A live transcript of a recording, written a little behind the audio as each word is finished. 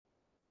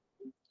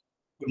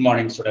Good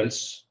morning, students.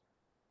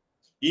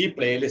 This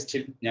playlist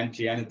is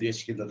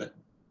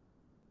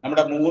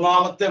our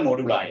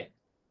module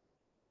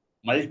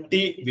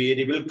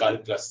Multivariable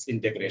Calculus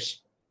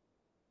Integration.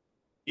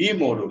 This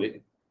module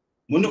is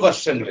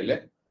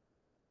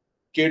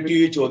Ktui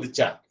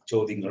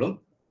ചോദ്യങ്ങളും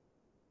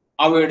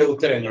അവയുടെ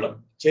ഉത്തരങ്ങളും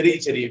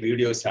ചെറിയ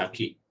videos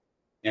ആക്കി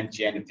ഞാൻ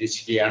ചെയ്യാൻ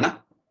ഉദ്ദേശിക്കുകയാണ്.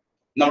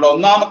 നമ്മുടെ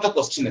ഒന്നാമത്തെ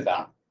ക്വസ്റ്റ്യൻ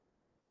ഇതാണ്.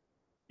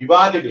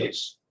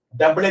 Evaluate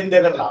double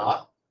integral r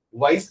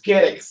y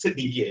square x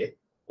dA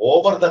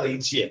over the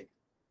region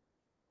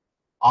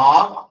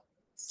r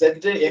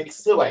set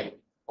xy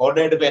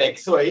ordered by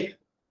xy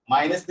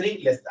minus 3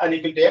 less than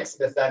equal to x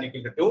less than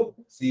equal to 2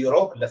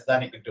 0 less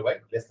than equal to y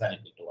less than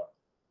equal to 1.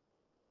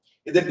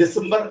 ഇത്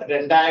December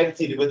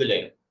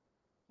 2020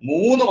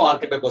 3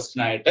 മാർക്കിന്റെ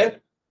question ആയിട്ട്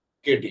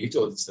KTU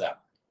ചോദിച്ചതാണ്.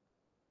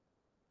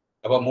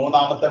 അപ്പൊ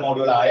മൂന്നാമത്തെ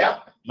മോഡ്യൂളായ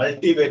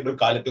multivariable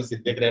calculus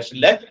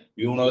ഇന്റഗ്രേഷനിലെ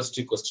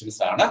university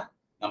questions ആണ്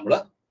നമ്മൾ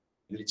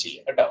ഇതിൽ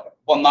ചെയ്യുക കേട്ടോ.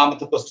 അപ്പൊ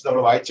ഒന്നാമത്തെ ക്വസ്റ്റ്യൻ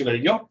നമ്മൾ വായിച്ചു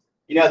കഴിഞ്ഞു.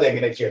 ഇനി അത്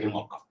എങ്ങനെ ചെയ്യണം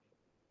നോക്കാം.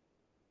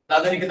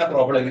 തന്നിരിക്കുന്ന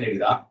പ്രോബ്ലം എങ്ങനെ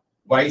എഴുതാം?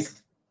 y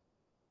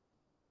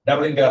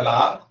double integral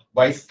r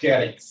y square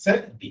x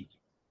d.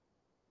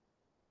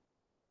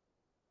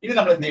 ഇനി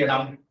നമ്മൾ എന്ത്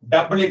ചെയ്യണം?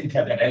 Double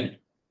integral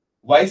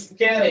y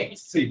square x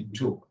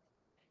into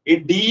ഈ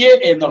dA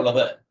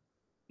എന്നുള്ളത്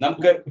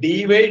നമുക്ക് dy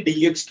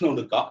dx എന്ന്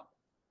കൊടുക്കാം,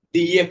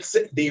 dx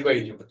dy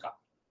എന്ന് കൊടുക്കാം.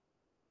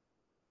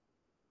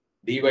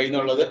 dy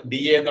എന്നുള്ളത്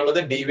dA എന്നുള്ളത്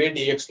dy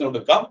dx എന്ന്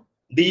കൊടുക്കാം,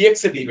 dx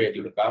dy എന്ന്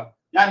കൊടുക്കാം.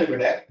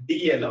 ഞാനിവിടെ d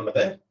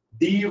എന്നുള്ളത്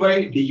dy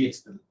dx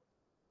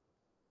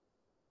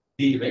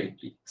dy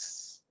dx.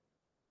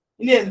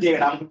 ഇനി എന്ത്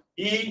ചെയ്യണം?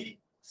 ഈ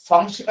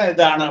ഫംഗ്ഷൻ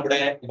ഏതാണ്? ഇവിടെ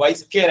y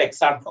സ്ക്വയർ x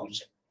ആണ്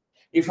ഫംഗ്ഷൻ.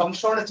 ഈ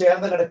ഫംഗ്ഷനോട്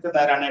ചേർന്ന് കിടക്കുന്ന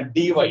ആരാണ്?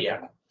 dy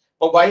ആണ്.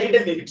 അപ്പൊ y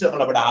യുടെ ലിമിറ്റ്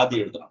നമ്മൾ ഇവിടെ ആദ്യം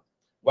എഴുതണം.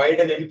 y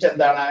യുടെ ലിമിറ്റ്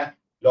എന്താണ്?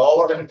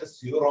 ലോവർ ലിമിറ്റ്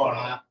 0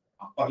 ആണ്,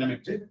 അപ്പർ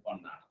ലിമിറ്റ്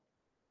 1 ആണ്.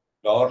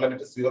 ലോവർ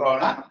ലിമിറ്റ് 0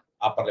 ആണ്,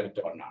 അപ്പർ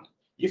ലിമിറ്റ് 1 ആണ്.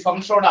 ഈ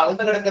ഫംഗ്ഷനോട്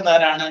അകന്ന് കിടക്കുന്ന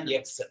ആരാണ്?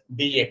 x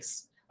dx.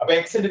 അപ്പൊ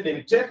x ന്റെ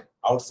ലിമിറ്റ്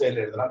ഔട്ട് സൈഡിൽ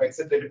എഴുതണം. അപ്പൊ x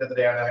ന്റെ ലിമിറ്റ്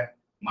എത്രയാണ്?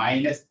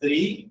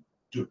 -3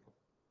 to 2.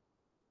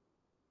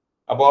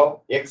 അപ്പോ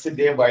x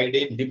ന്റെയും y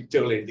ന്റെയും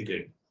ലിമിറ്റുകൾ എഴുതി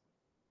കഴിഞ്ഞു.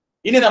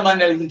 ഇനി നമ്മൾ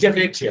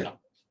ഇന്റഗ്രേറ്റ് ചെയ്യണം.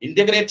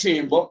 ഇന്റഗ്രേറ്റ്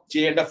ചെയ്യുമ്പോൾ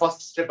ചെയ്യേണ്ട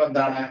ഫസ്റ്റ് സ്റ്റെപ്പ്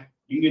എന്താണ്?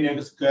 ഇങ്ങനെ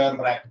ഒരു സ്ക്വയർ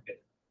ബ്രാക്കറ്റ്.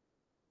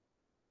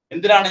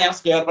 എന്തിനാണ് ഞാൻ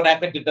സ്ക്വയർ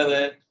ബ്രാക്കറ്റ് ഇട്ടത്?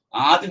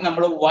 ആദ്യം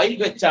നമ്മൾ y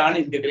വെച്ചാണ്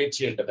ഇന്റഗ്രേറ്റ്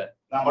ചെയ്യേണ്ടത്.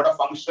 നമ്മുടെ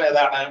ഫംഗ്ഷൻ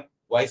ഏതാണ്?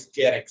 y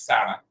സ്ക്വയർ x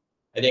ആണ്.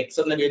 അതിൽ x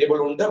എന്ന വേരിയബിൾ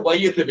ഉണ്ട്, y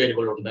എന്ന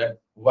വേരിയബിൾ ഉണ്ട്.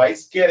 y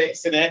സ്ക്വയർ x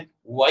നെ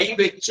y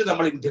വെച്ച്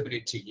നമ്മൾ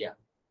ഇന്റഗ്രേറ്റ് ചെയ്യുക.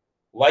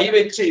 y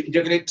വെച്ച്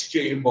ഇന്റഗ്രേറ്റ്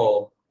ചെയ്യുമ്പോൾ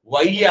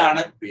y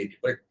ആണ്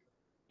വേരിയബിൾ,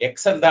 x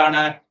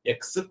എന്താണ്?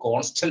 x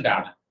കോൺസ്റ്റന്റ്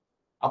ആണ്.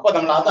 അപ്പൊ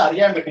നമ്മൾ അത്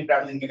അറിയാൻ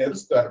വേണ്ടിയിട്ടാണ് ഇങ്ങനെ ഒരു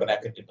സ്ക്വയർ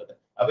ബ്രാക്കറ്റ് ഇട്ടത്.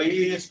 അപ്പൊ ഈ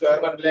സ്ക്വയർ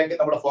ബ്രാക്കറ്റിലേക്ക്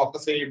നമ്മൾ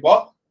ഫോക്കസ് ചെയ്യുമ്പോൾ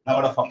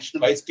നമ്മുടെ ഫംഗ്ഷൻ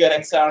y സ്ക്വയർ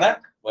x ആണ്.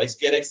 y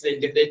സ്ക്വയർ x നെ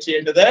ഇന്റഗ്രേറ്റ്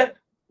ചെയ്യേണ്ടത്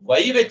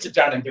y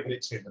വെച്ചിട്ടാണ്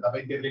ഇന്റഗ്രേറ്റ് ചെയ്യേണ്ടത്. അപ്പൊ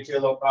ഇന്റഗ്രേറ്റ്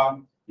ചെയ്ത് നോക്കാം.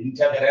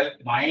 Integral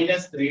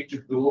 -3 to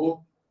 2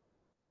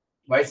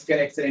 y square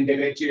x നെ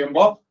ഇന്റഗ്രേറ്റ്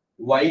ചെയ്യുമ്പോൾ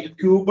y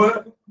cube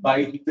by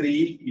 3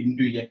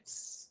 into x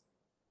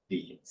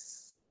dx.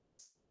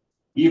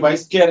 ഈ y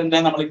സ്ക്വയറിനെ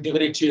നമ്മൾ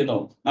ഇന്റഗ്രേറ്റ് ചെയ്യുന്നു.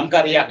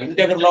 നമുക്കറിയാം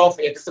integral of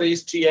x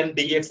raised to n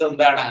dx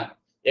എന്താണ്?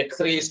 x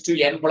raised to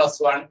n plus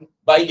 1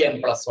 by n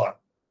plus 1.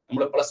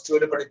 നമ്മൾ പ്ലസ്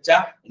 2 പഠിച്ച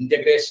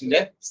ഇന്റഗ്രേഷന്റെ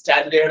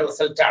സ്റ്റാൻഡേർഡ്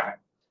റിസൾട്ട് ആണ്.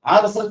 ആ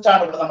റിസൾട്ട്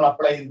ആണ് ഇവിടെ നമ്മൾ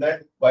അപ്ലൈ ചെയ്യുന്നത്.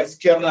 y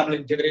സ്ക്വയറിനെ നമ്മൾ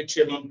ഇന്റഗ്രേറ്റ്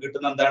ചെയ്യുമ്പോൾ നമുക്ക്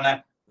കിട്ടുന്ന എന്താണ്?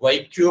 y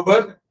cube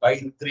by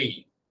 3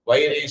 y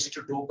raised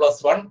to 2 plus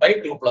 1 by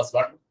 2 plus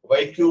 1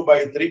 y cube by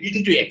 3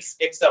 into x.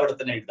 x അവിടെ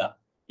തന്നെ എഴുതാം.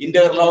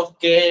 ഇന്റഗ്രൽ ഓഫ്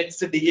kx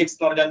dx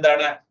എന്ന് പറഞ്ഞാൽ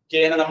എന്താണ്? k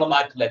നെ നമ്മൾ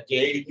മാറ്റില്ല, k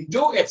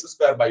into x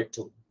square by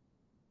 2.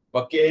 അപ്പൊ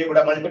k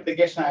ഇവിടെ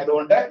മൾട്ടിപ്ലിക്കേഷൻ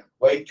ആയതുകൊണ്ട്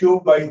y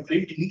cube by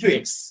 3 into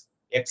x.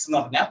 x എന്ന്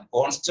പറഞ്ഞാൽ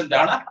കോൺസ്റ്റന്റ്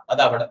ആണ്,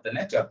 അത് അവിടെ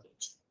തന്നെ ചേർത്ത്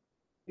വെച്ചു.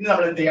 ഇനി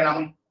നമ്മൾ എന്ത് ചെയ്യണം?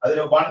 അതിൽ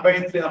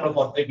 1/3 നമ്മൾ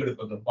പുറത്തേക്ക്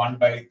എടുക്കുന്നു.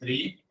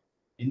 1/3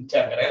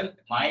 ഇന്റഗ്രൽ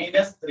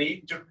 -3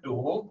 to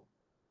 2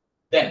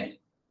 then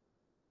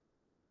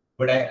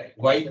ഇവിടെ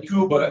y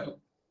cube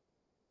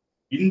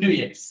into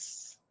x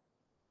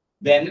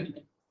then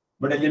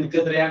ഇവിടെ ലിമിറ്റ്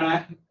എത്രയാണ്?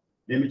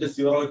 Limit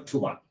 0 to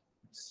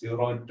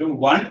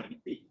 1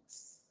 dx.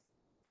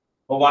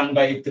 അപ്പൊ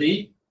 1/3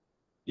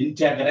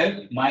 ഇന്റഗ്രൽ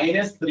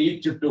 -3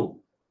 to 2.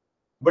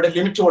 ഇവിടെ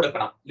ലിമിറ്റ്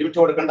കൊടുക്കണം. ലിമിറ്റ്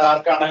കൊടുക്കേണ്ട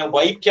ആർക്കാണ്?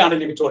 y ക്കാണ്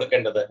ലിമിറ്റ്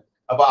കൊടുക്കേണ്ടത്.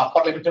 അപ്പൊ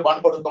അപ്പർ ലിമിറ്റ് 1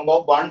 കൊടുക്കുമ്പോൾ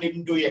 1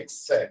 into x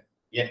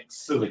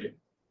വരും.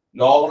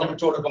 ലോവർ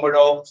ലിമിറ്റ്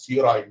കൊടുക്കുമ്പോഴോ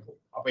 0 ആയിരിക്കും.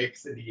 അപ്പൊ x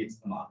dx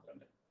മാത്രം.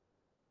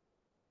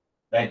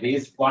 That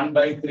is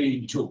 1/3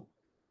 into.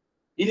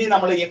 ഇനി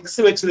നമ്മൾ x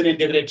വെച്ച് ഇതിനെ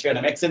ഇന്റഗ്രേറ്റ്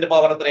ചെയ്യണം. x ന്റെ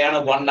പവർ എത്രയാണ്?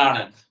 1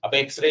 ആണ്. അപ്പൊ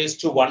x raised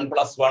to 1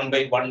 plus 1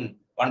 by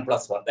 1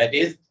 plus 1. That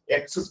is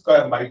x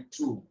square by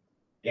 2.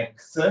 x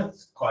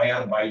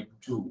square by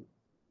 2.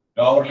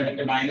 Lower limit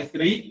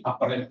 -3,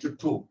 upper limit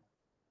 2.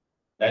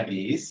 That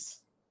is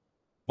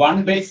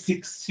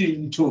 1/6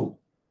 into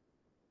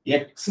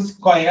x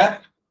square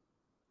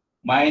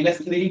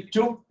 -3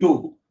 to 2.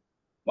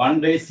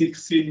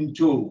 1/6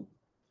 into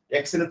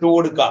x ന് 2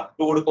 കൊടുക്കാം.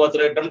 2 കൊടുക്കുമ്പോൾ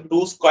എത്ര കിട്ടും?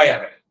 2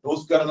 സ്ക്വയർ. 2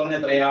 സ്ക്വയർ എന്ന് പറഞ്ഞാൽ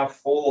എത്രയാ?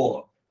 4.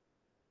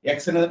 x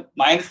ന്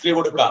 -3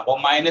 കൊടുക്കാം. അപ്പൊ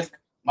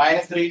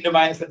 -3 into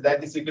 -3 that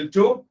is equal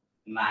to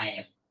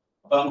 9.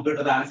 അപ്പൊ നമുക്ക്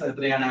കിട്ടുന്ന ആൻസർ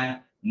എത്രയാണ്?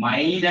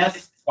 -4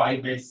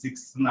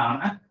 5/6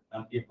 എന്നാണ്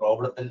നമുക്ക് ഈ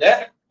പ്രോബ്ലത്തിന്റെ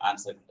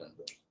ആൻസർ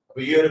കിട്ടുന്നത്. അപ്പൊ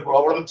ഈ ഒരു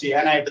പ്രോബ്ലം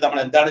ചെയ്യാനായിട്ട് നമ്മൾ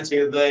എന്താണ്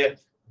ചെയ്തത്?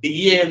 ഡി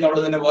എ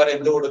എന്നുള്ളതിന് പോലെ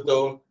എന്ത് കൊടുത്തു?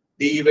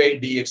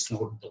 dy/dx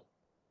കൊടുത്തു.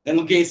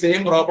 നിങ്ങൾക്ക് ഈ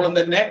സെയിം പ്രോബ്ലം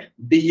തന്നെ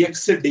dx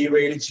dy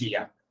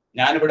ചെയ്യാം.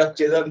 ഞാനിവിടെ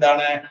ചെയ്തത്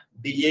എന്താണ്?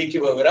 ഡി എക്ക്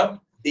പകരം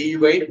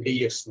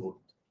dy/dx കൊടുത്തു.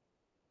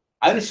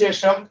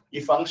 അതിനുശേഷം ഈ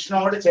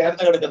ഫംഗ്ഷനോട്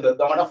ചേർന്ന് കിടക്കുന്നത്,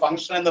 നമ്മുടെ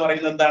ഫംഗ്ഷൻ എന്ന്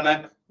പറയുന്നത് എന്താണ്?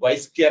 y²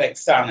 x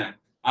ആണ്.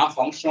 ആ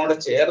ഫംഗ്ഷനോട്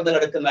ചേർന്ന്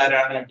കിടക്കുന്ന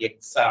ആരാണ്? x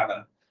ആണ്.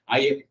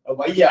 y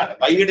ആണ്.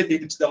 വൈയുടെ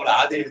ലിമിറ്റ് നമ്മൾ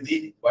ആദ്യം എഴുതി.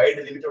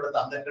 വൈയുടെ ലിമിറ്റ് ഇവിടെ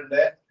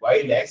തന്നിട്ടുണ്ട്. y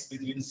lies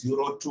between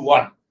 0 to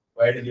 1.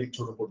 വൈയുടെ ലിമിറ്റ്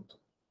ഇവിടെ കൊടുത്തു.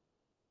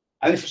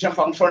 അതിനുശേഷം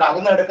ഫംഗ്ഷനോട്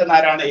അകന്ന് കിടക്കുന്ന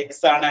ആരാണ്? x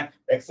ആണ്.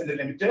 x ന്റെ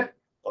ലിമിറ്റ്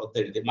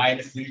പുറത്തെഴുതി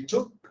 -3 to.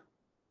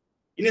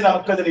 ഇനി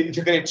നമുക്കതിൽ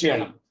ഇന്റഗ്രേറ്റ്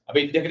ചെയ്യണം. അപ്പൊ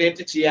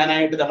ഇന്റഗ്രേറ്റ്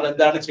ചെയ്യാനായിട്ട് നമ്മൾ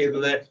എന്താണ്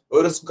ചെയ്തത്?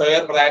 ഒരു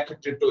സ്ക്വയർ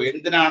ബ്രാക്കറ്റ് ഇട്ടു.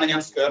 എന്തിനാണ്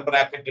ഞാൻ സ്ക്വയർ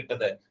ബ്രാക്കറ്റ്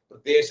ഇട്ടത്?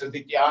 പ്രത്യേകം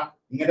ശ്രദ്ധിക്കുക.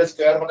 ഇങ്ങനെ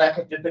സ്ക്വയർ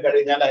ബ്രാക്കറ്റ് ഇട്ട്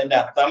കഴിഞ്ഞാൽ അതിന്റെ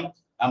അർത്ഥം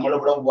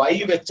നമ്മളിവിടെ y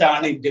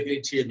വെച്ചാണ്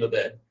ഇന്റഗ്രേറ്റ്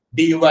ചെയ്യുന്നത്,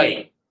 dy.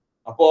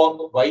 അപ്പോ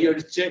y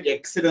ഒഴിച്ച്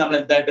x നമ്മൾ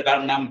എന്തായിട്ട്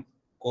കാണണം?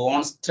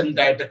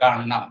 കോൺസ്റ്റന്റ് ആയിട്ട്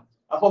കാണണം.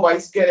 അപ്പൊ y²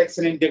 x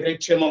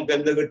ഇന്റഗ്രേറ്റ് ചെയ്യുമ്പോൾ നമുക്ക്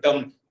എന്ത് കിട്ടും?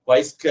 y²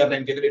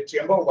 ഇന്റഗ്രേറ്റ്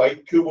ചെയ്യുമ്പോൾ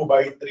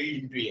y³/3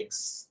 into x.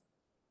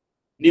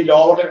 ഇനി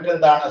ലോവർ ലിമിറ്റ്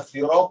എന്താണ്?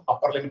 0.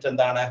 അപ്പർ ലിമിറ്റ്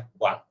എന്താണ്?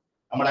 1.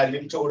 നമ്മൾ ആ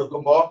ലിമിറ്റ്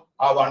കൊടുക്കുമ്പോൾ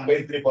ആ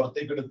 1/3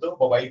 പുറത്തേക്ക് എടുത്തു.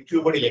 അപ്പൊ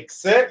y³ x,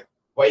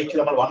 yക്ക്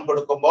നമ്മൾ 1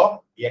 കൊടുക്കുമ്പോൾ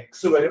x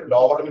വരും.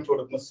 ലോവർ ലിമിറ്റ്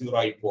കൊടുക്കുമ്പോൾ 0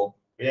 ആയി പോകും.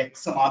 x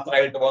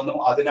മാത്രമായിട്ട് വന്നു.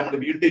 അത് നമ്മൾ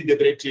വീണ്ടും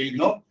ഇന്റഗ്രേറ്റ്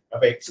ചെയ്യുന്നു.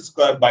 അപ്പൊ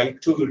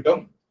x²/2 കിട്ടും.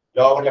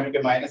 Lower limit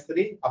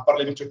 -3, upper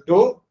limit 2.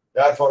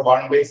 therefore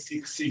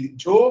 1/6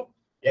 into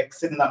x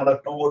ന് നമ്മൾ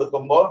 2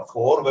 കൊടുക്കുമ്പോൾ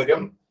 4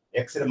 വരും.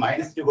 x ന്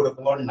 -2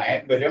 കൊടുക്കുമ്പോൾ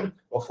 9 വരും.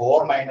 4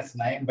 -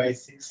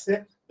 9/6.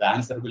 the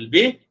answer will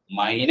be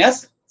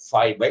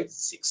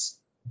 -5/6.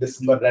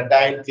 December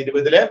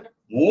 2020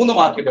 3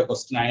 മാർക്കിന്റെ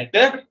ക്വസ്റ്റ്യൻ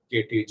ആയിട്ട്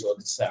KTU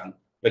ചോദിച്ചതാണ്.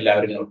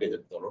 എല്ലാവരും നോട്ട്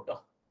ചെയ്തെടുത്തോളൂ കേട്ടോ.